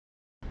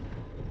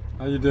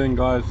How you doing,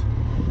 guys?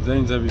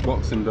 Zane's Heavy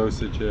Boxing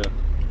Dosage here,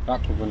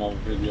 back with another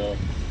video.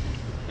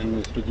 In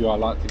this video I'd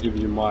like to give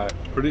you my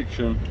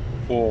prediction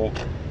for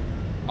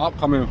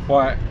upcoming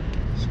fight.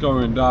 It's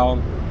going down.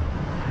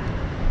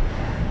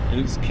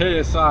 It's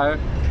KSI,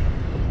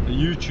 the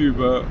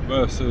YouTuber,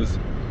 versus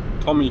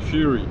Tommy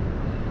Fury.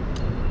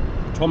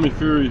 Tommy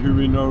Fury, who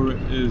we know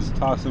is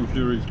Tyson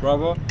Fury's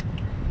brother.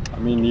 I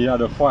mean, he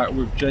had a fight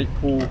with Jake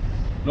Paul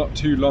not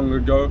too long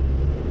ago,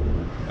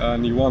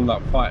 and he won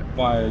that fight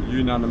by a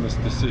unanimous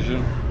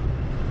decision,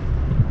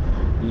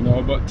 you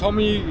know. But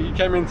Tommy, he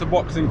came into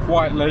boxing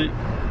quite late,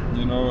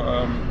 you know,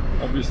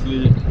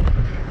 obviously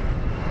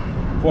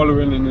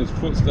following in his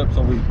footsteps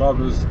of his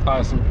brothers,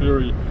 Tyson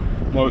Fury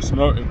most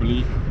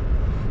notably.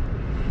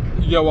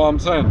 You get what I'm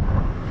saying?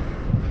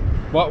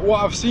 But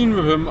what I've seen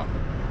with him,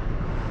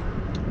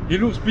 he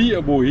looks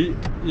beatable.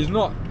 He's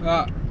not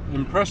that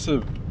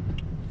impressive,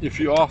 if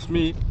you ask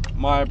me.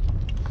 My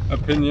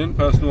opinion,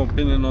 personal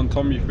opinion on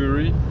Tommy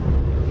Fury.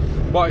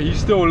 But he's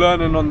still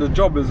learning on the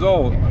job as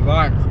well,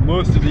 like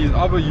most of these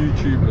other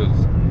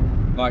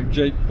YouTubers, like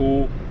Jake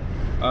Paul.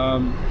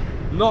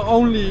 Not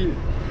only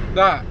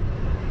that,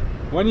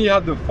 when he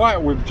had the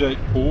fight with Jake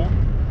Paul,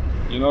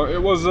 you know,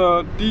 it was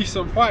a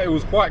decent fight. It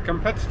was quite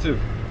competitive,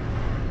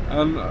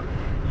 and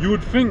you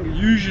would think,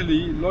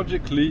 usually,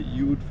 logically,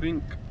 you would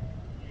think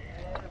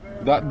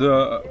that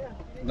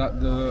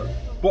the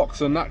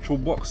boxer, natural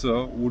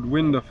boxer, would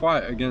win the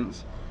fight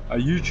against a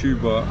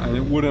YouTuber, and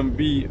it wouldn't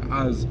be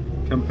as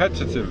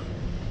competitive.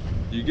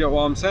 You get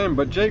what I'm saying?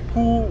 But Jake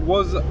Paul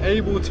was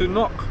able to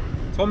knock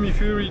Tommy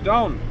Fury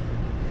down,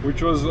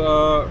 which was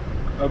a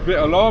bit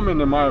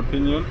alarming in my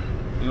opinion.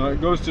 You know,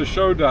 it goes to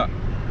show that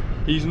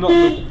he's not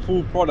the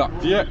full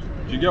product yet.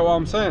 Do you get what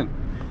I'm saying?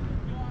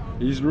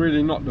 He's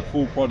really not the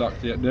full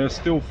product yet. There's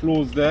still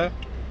flaws there,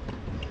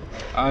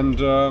 and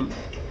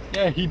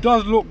yeah, he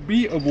does look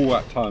beatable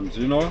at times,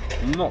 you know.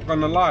 I'm not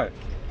gonna lie.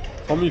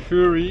 Tommy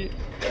Fury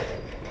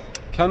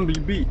can be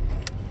beat,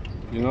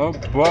 you know,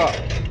 but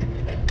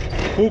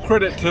full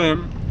credit to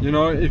him, you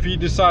know. If he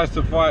decides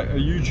to fight a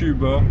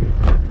YouTuber,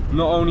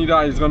 not only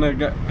that, he's gonna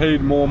get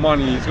paid more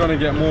money, he's gonna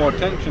get more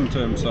attention to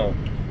himself,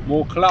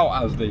 more clout,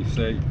 as they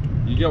say.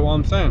 You get what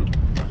I'm saying?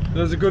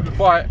 There's a good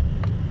fight,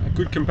 a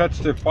good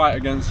competitive fight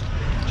against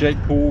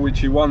Jake Paul, which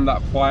he won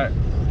that fight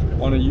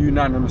on a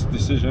unanimous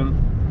decision.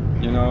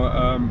 You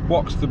know,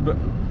 boxed a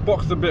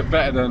bit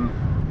better than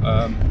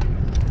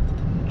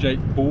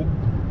Jake Paul,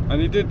 and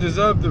he did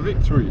deserve the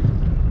victory.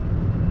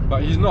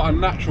 But he's not a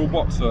natural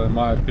boxer, in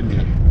my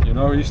opinion. You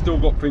know, he's still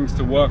got things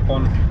to work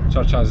on,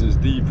 such as his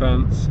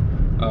defense,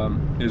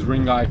 his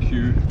ring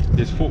IQ,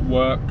 his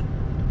footwork,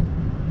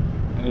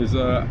 his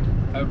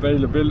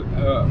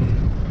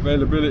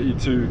availability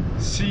to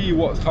see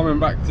what's coming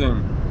back to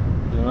him,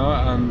 you know,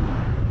 and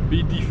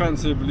be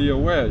defensively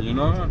aware, you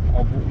know,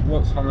 of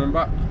what's coming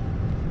back.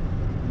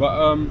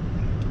 But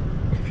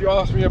if you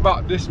ask me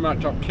about this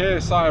matchup,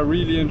 KSI,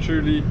 really and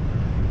truly,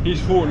 he's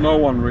fought no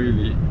one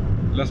really.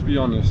 Let's be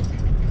honest.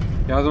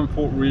 He hasn't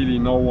fought really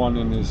no one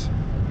in his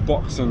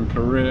boxing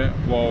career.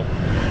 Well,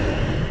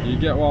 you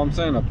get what I'm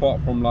saying,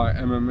 apart from like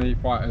MMA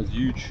fighters,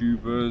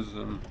 YouTubers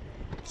and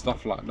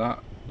stuff like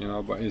that, you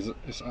know. But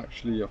it's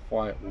actually a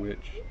fight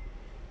which,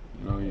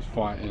 you know, he's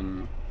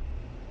fighting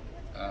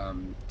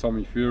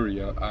Tommy Fury,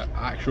 an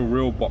actual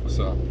real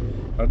boxer.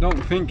 I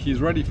don't think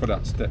he's ready for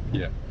that step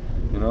yet.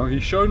 You know, he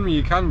showed me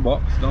he can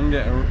box. Don't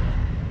get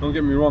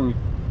me wrong, he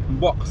can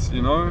box,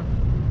 you know,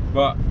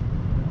 but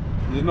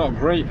he's not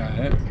great at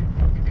it.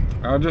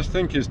 I just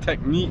think his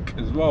technique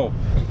as well,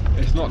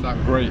 it's not that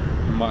great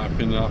in my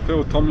opinion. I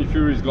feel Tommy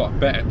Fury's got a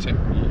better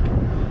technique,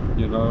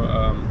 you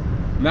know.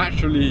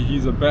 Naturally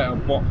he's a better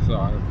boxer,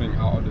 I think,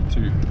 out of the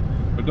two.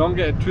 But don't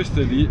get it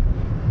twisted,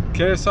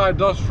 KSI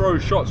does throw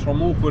shots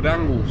from awkward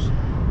angles,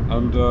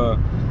 and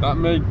that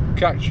may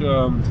catch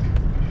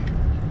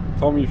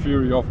Tommy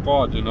Fury off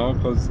guard, you know,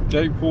 because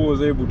Jake Paul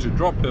was able to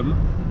drop him,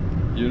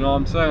 you know what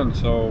I'm saying.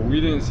 So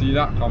we didn't see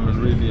that coming,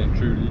 really and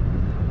truly,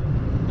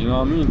 you know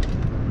what I mean.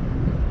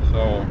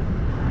 So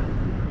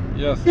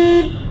yes,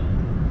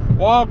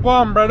 well, go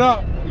on,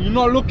 brother, you're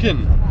not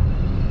looking.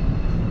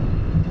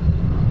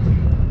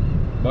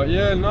 But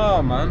yeah,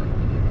 nah, man,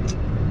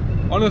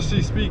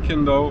 honestly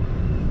speaking though,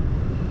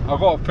 I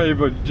gotta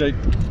favour I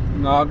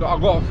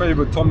gotta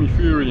favour Tommy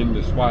Fury in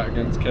this fight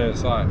against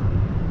KSI.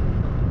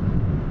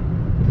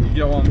 You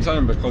get what I'm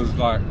saying? Because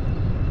like,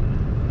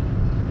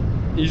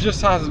 he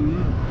just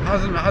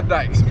hasn't had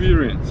that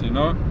experience, you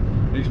know.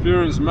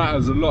 Experience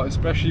matters a lot,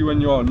 especially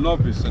when you're a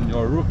novice and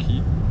you're a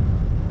rookie,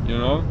 you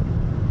know.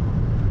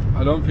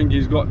 I don't think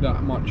he's got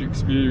that much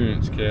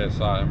experience,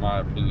 KSI, in my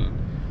opinion.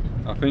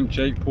 I think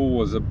Jake Paul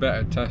was a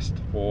better test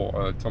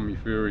for Tommy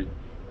Fury.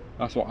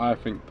 That's what I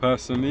think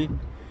personally,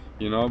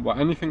 you know. But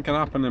anything can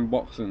happen in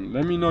boxing.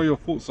 Let me know your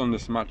thoughts on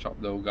this matchup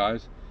though,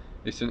 guys.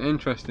 It's an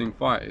interesting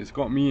fight. It's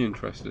got me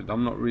interested.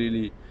 I'm not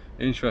really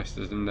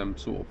interested in them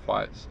sort of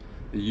fights,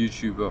 the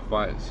YouTuber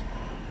fights.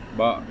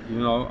 But you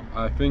know,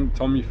 I think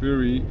Tommy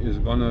Fury is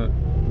gonna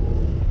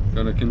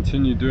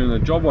continue doing a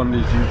job on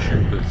these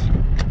YouTubers.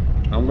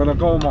 I'm gonna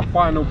go with my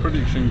final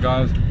prediction,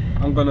 guys.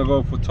 I'm gonna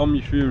go for Tommy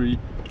Fury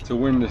to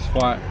win this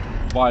fight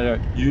via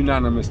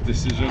unanimous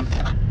decision.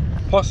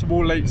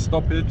 Possible late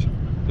stoppage,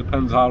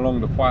 depends how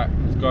long the fight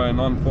is going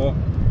on for.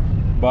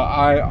 But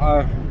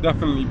I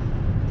definitely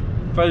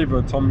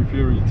favour Tommy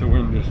Fury to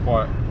win this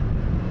fight.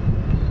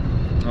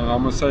 And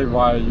I'm gonna say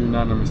via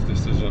unanimous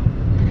decision,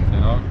 you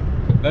know.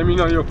 Let me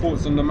know your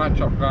thoughts on the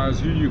matchup, guys,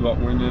 who you got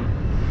winning.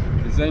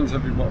 It's Zane's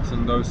Heavy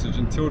Boxing Dosage.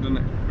 Until the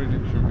next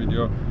prediction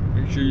video,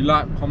 make sure you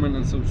like, comment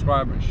and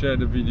subscribe and share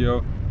the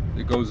video.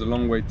 It goes a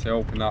long way to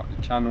helping out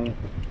the channel.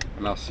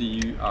 And I'll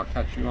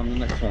catch you on the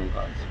next one,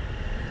 guys.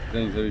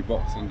 Zane's Heavy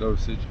Boxing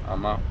Dosage,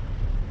 I'm out.